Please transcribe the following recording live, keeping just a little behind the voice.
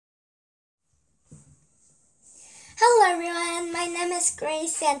everyone, my name is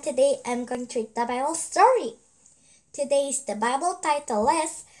Grace and today I'm going to read the Bible story. Today's the Bible title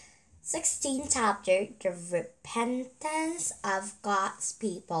is 16th chapter, The Repentance of God's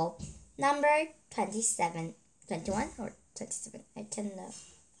People, number 27, 21 or 27,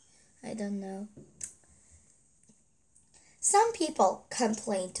 I don't know. Some people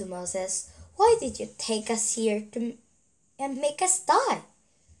complained to Moses, "Why did you take us here and make us die?"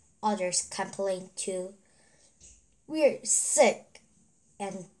 Others complained too, "We're sick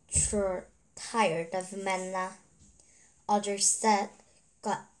and tired of manna." Others said,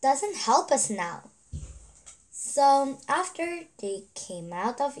 "God doesn't help us now." So after they came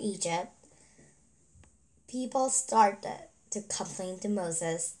out of Egypt, people started to complain to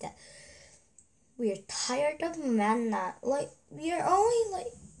Moses that we're tired of manna. We are only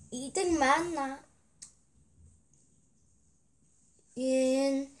eating manna.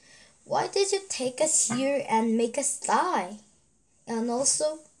 And why did you take us here and make us die? And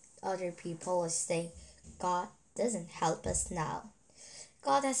also, other people will say, God doesn't help us now.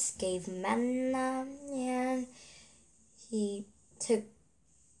 God has gave manna and He took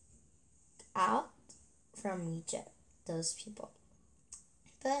out from Egypt those people.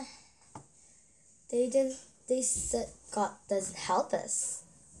 But they said God doesn't help us.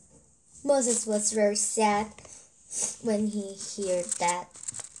 Moses was very sad when he heard that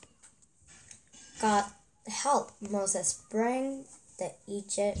God helped Moses bring the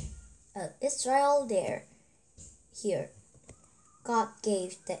Israel here. God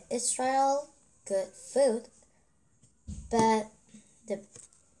gave the Israel good food, but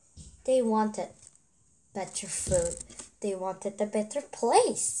they wanted better food. They wanted a better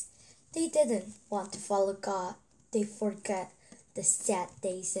place. They didn't want to follow God. They forgot the sad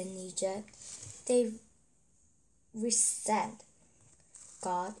days in Egypt. They resent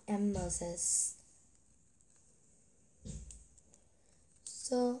God and Moses.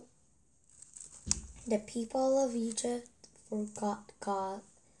 So the people of Egypt forgot God,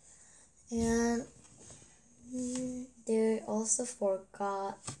 and they also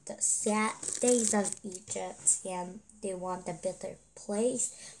forgot the sad days of Egypt, and they want a better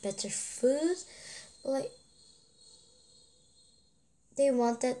place, better food. They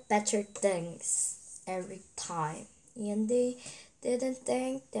wanted better things every time, and they didn't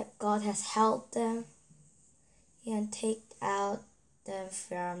think that God has helped them and take out them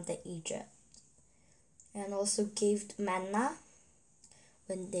from the Egypt, and also gave manna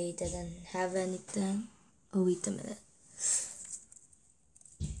when they didn't have anything. Oh, wait a minute.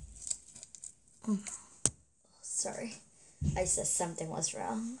 Oh, sorry, I said something was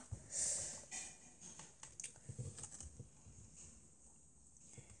wrong.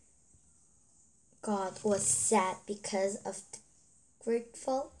 God was sad because of the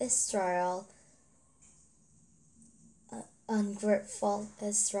grateful Israel. Ungrateful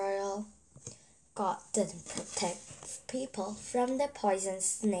Israel. God didn't protect people from the poison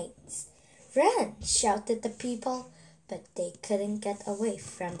snakes. "Run!" shouted the people, but they couldn't get away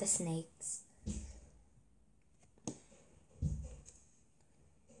from the snakes.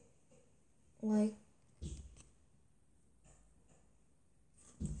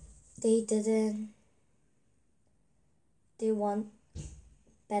 They want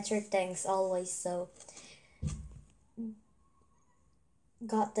better things always, so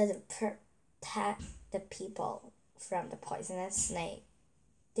God didn't protect the people from the poisonous snake.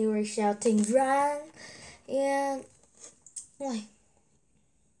 They were shouting, "Run!" and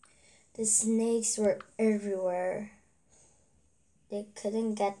the snakes were everywhere. They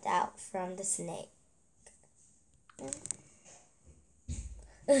couldn't get out from the snake.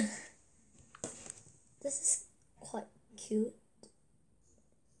 This is quite cute.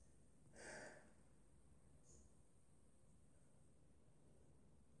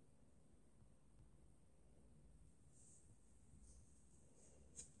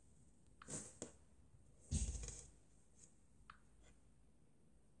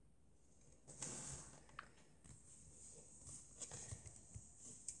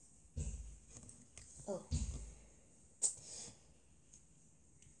 Oh,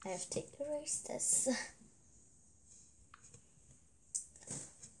 I have to erase this.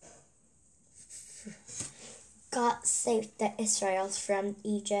 God saved the Israelites from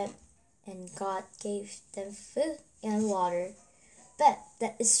Egypt, and God gave them food and water. But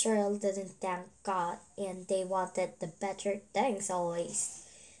the Israel didn't thank God, and they wanted the better things always.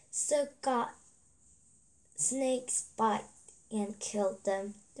 So God snakes bite and killed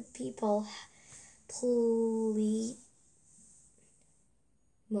them. The people plead,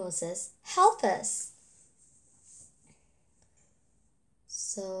 "Moses, help us."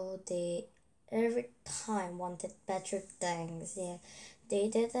 So they every time wanted better things. Yeah, they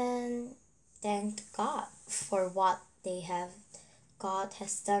didn't thank God for what God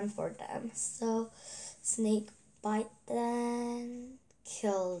has done for them. So snake bite them,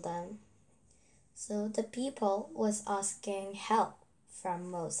 kill them. So the people was asking help from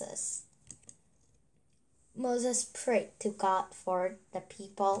Moses. Moses prayed to God for the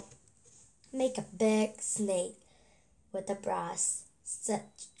people. Make a big snake with the brass, said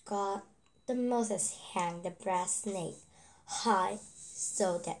God. Then Moses hang the brass snake high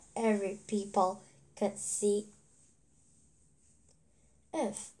so that every people could see.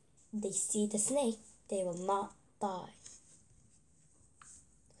 If they see the snake, they will not die.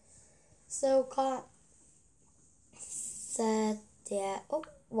 So God said that, oh,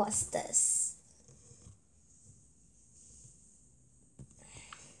 what's this?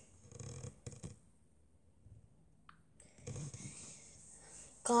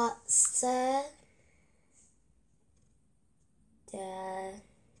 God said that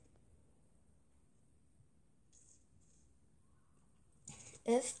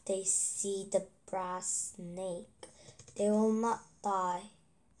if they see the brass snake, they will not die.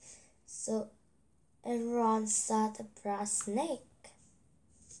 So everyone saw the brass snake.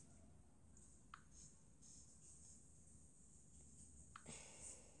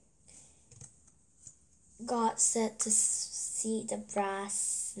 God said to see the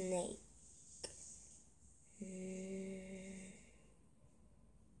brass snake.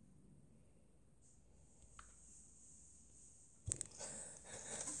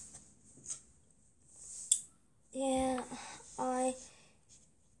 Yeah,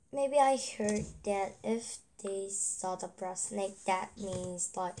 maybe I heard that if they saw the brass snake, that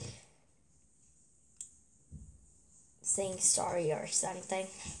means like saying sorry or something.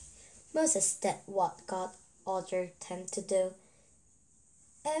 Moses did what God ordered him to do.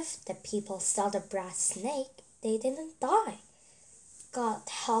 If the people saw the brass snake, they didn't die. God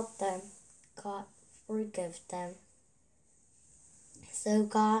helped them. God forgave them. So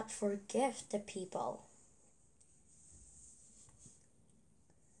God forgave the people.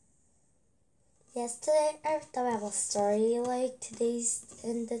 Yesterday I read the Bible story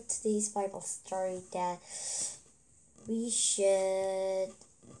today's Bible story that we should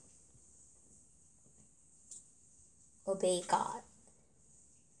obey God.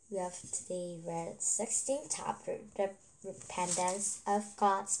 We have today read 16th chapter, the repentance of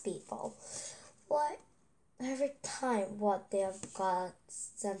God's people. Every time they have got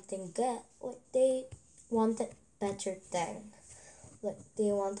something good, they wanted better things.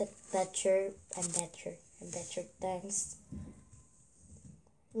 They wanted better and better and better things.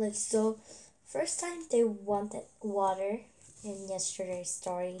 So first time they wanted water in yesterday's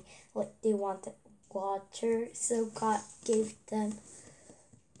story. They wanted water, so God gave them.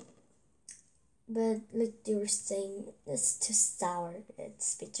 But they were saying it's too sour,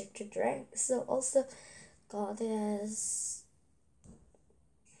 it's bitter to drink. So also God has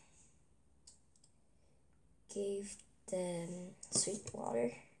gave them sweet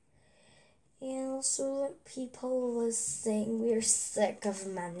water. And also people was saying we're sick of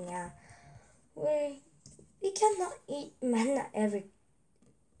manna. We cannot eat manna every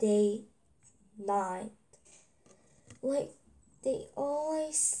day, night. They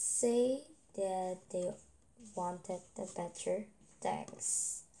always say that they wanted the better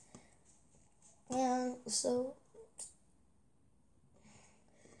things. And so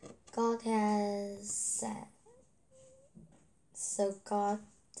God has said, so God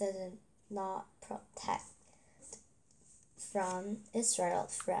did not protect from Israel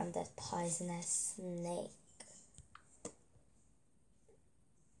from the poisonous snake.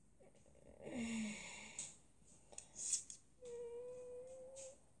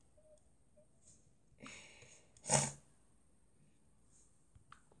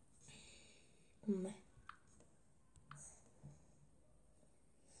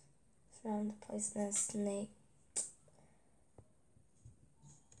 From the poisonous snake.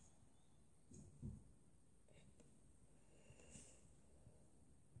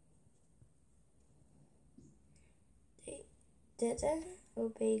 They didn't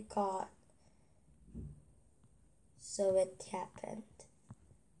obey God, so it happened,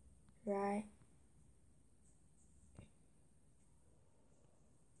 right?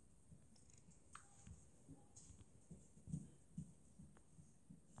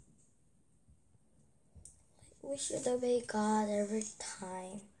 We should obey God every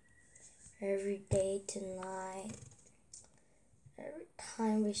time, every day, tonight. Every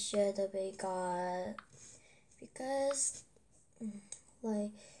time we should obey God, because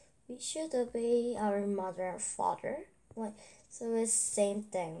we should obey our mother and father. So it's same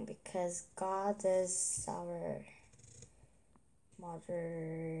thing because God is our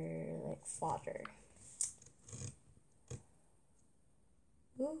mother, like father.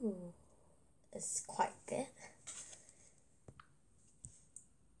 Ooh, it's quite good.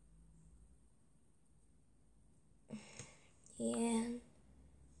 And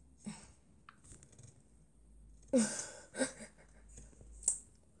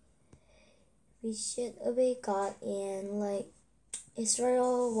we should obey God, and like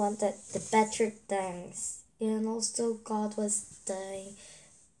Israel wanted the better things, and also God was doing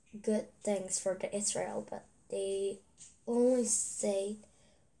good things for the Israel, but they only say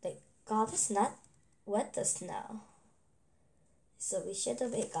that God is not with us now, so we should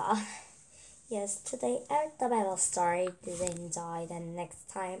obey God. Yes, today I read the Bible story. Did you enjoy? Then next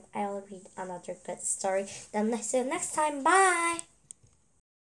time I'll read another good story. Then see you next time. Bye!